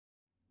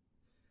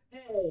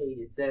Hey,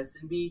 it's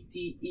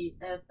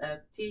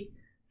SNBTEFFT.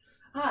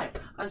 Hi,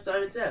 I'm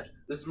Simon Tefft.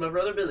 This is my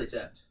brother Billy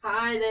Tefft.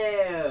 Hi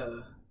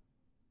there,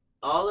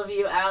 all of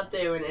you out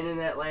there in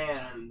internet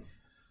land.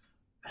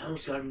 I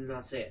almost got him to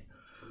not say it.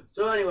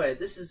 So anyway,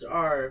 this is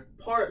our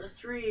part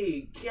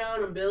 3.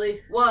 Count 'em,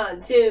 Billy.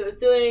 1, 2,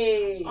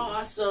 3.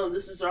 Awesome.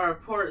 This is our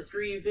part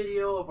 3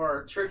 video of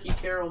our Turkey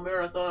Carol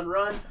Marathon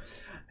run.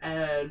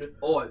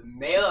 Or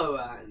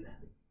marathon.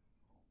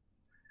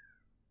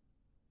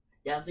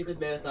 Yeah, let's stick with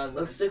marathon run.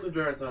 Let's stick with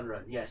marathon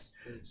run, yes.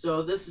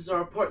 So this is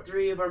our part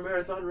 3 of our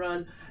marathon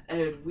run,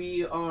 and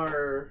we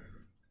really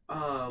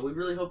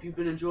hope you've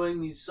been enjoying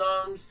these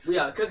songs. We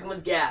are cooking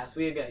with gas.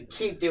 We are going to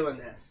keep doing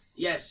this.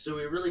 Yes, so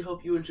we really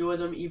hope you enjoy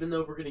them, even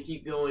though we're going to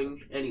keep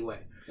going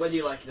anyway. Whether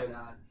you like it or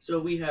not.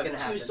 So we have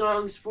 2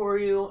 songs for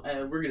you,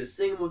 and we're going to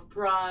sing them with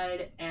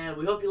pride, and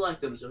we hope you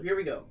like them, so here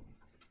we go.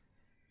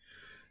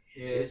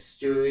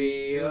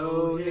 History,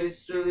 oh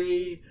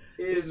history,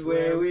 is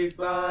where we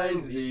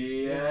find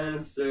the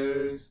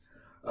answers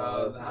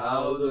of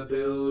how the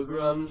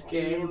pilgrims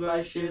came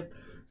by ship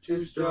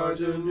to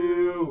start a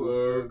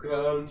newer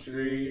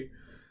country.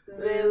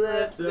 They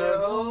left their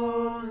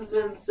homes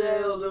and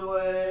sailed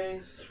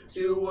away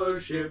to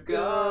worship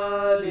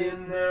God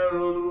in their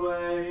own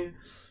way.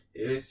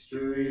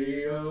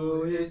 History,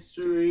 oh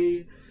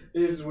history,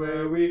 is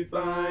where we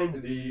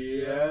find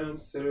the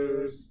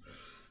answers.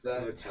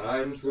 The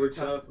times were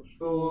tough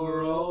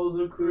for all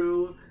the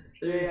crew.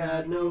 They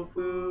had no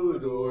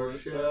food or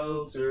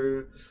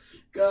shelter.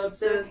 God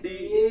sent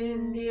the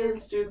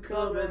Indians to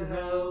come and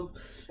help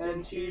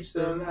and teach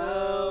them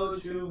how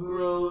to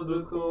grow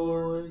the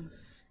corn.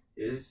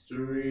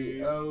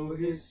 History, oh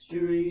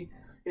history,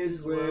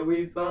 is where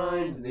we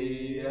find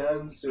the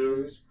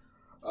answers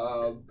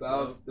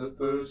about the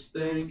first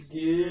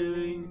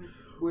Thanksgiving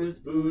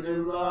with food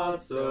and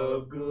lots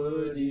of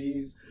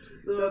goodies.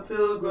 The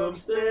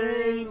pilgrims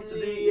thanked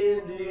the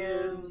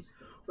Indians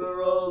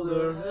for all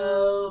their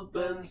help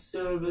and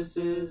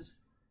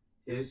services.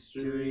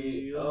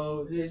 History,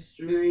 oh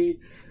history,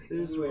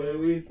 is where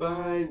we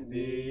find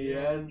the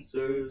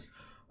answers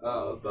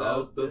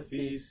about the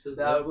feast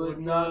that would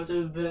not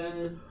have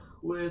been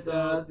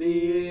without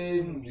the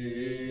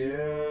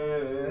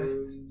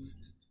Indians.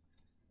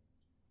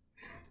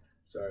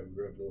 Sorry, we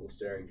wrote a little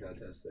staring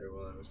contest there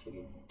while I was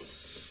singing.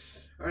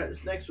 Alright,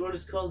 this next one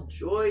is called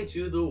Joy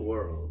to the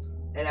World.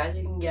 And as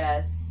you can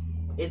guess,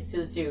 it's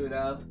to the tune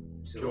of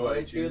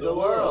Joy to the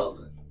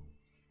World.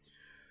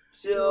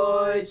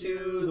 Joy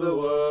to the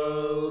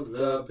world,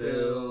 the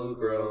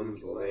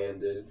pilgrims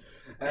landed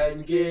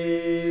and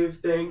gave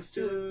thanks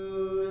to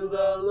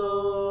the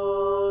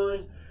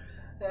Lord,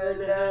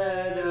 and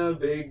had a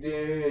big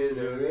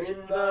dinner,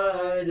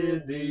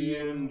 invited the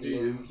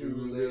Indians who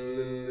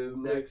lived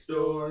next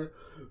door,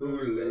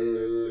 who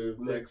lived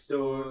next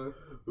door,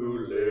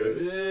 who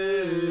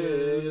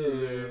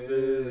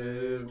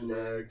lived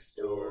next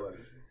door.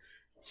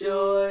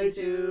 Joy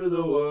to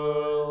the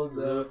world,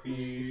 the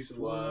feast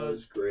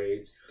was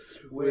great,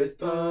 with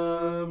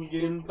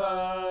pumpkin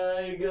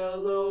pie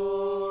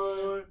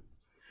galore,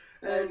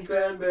 and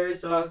cranberry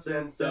sauce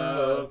and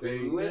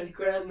stuffing, with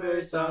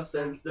cranberry sauce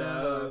and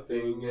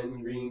stuffing,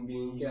 and green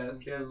bean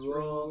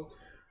casserole,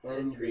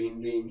 and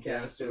green bean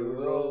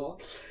casserole,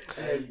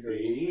 and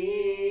green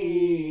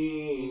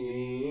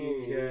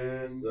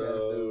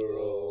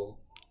casserole.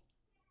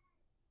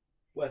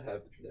 What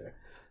happened there?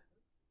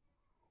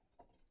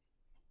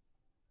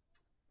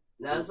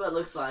 That's what it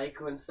looks like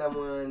when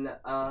someone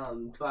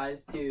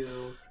tries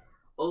to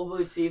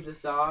overachieve the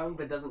song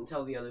but doesn't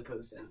tell the other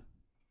person.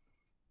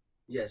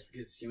 Yes,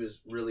 because he was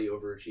really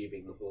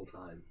overachieving the whole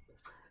time.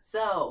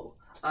 So,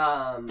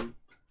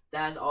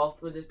 that's all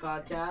for this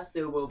podcast.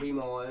 There will be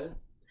more.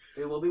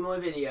 There will be more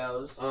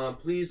videos.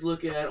 Please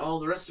look at all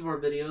the rest of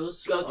our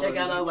videos. Go check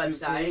out our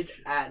website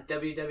at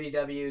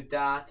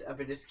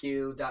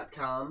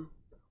www.aberdisq.com.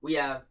 We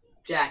have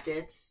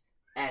jackets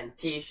and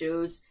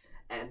t-shirts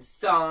and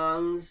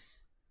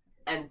songs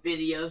and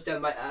videos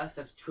done by us.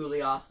 That's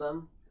truly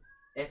awesome.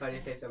 If I do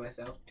say so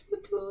myself.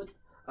 Toot toot.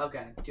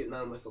 Okay, toot my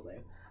own whistle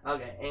there.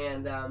 Okay,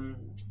 and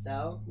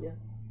so yeah,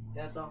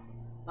 that's all.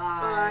 Bye.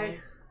 Bye.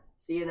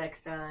 See you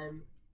next time.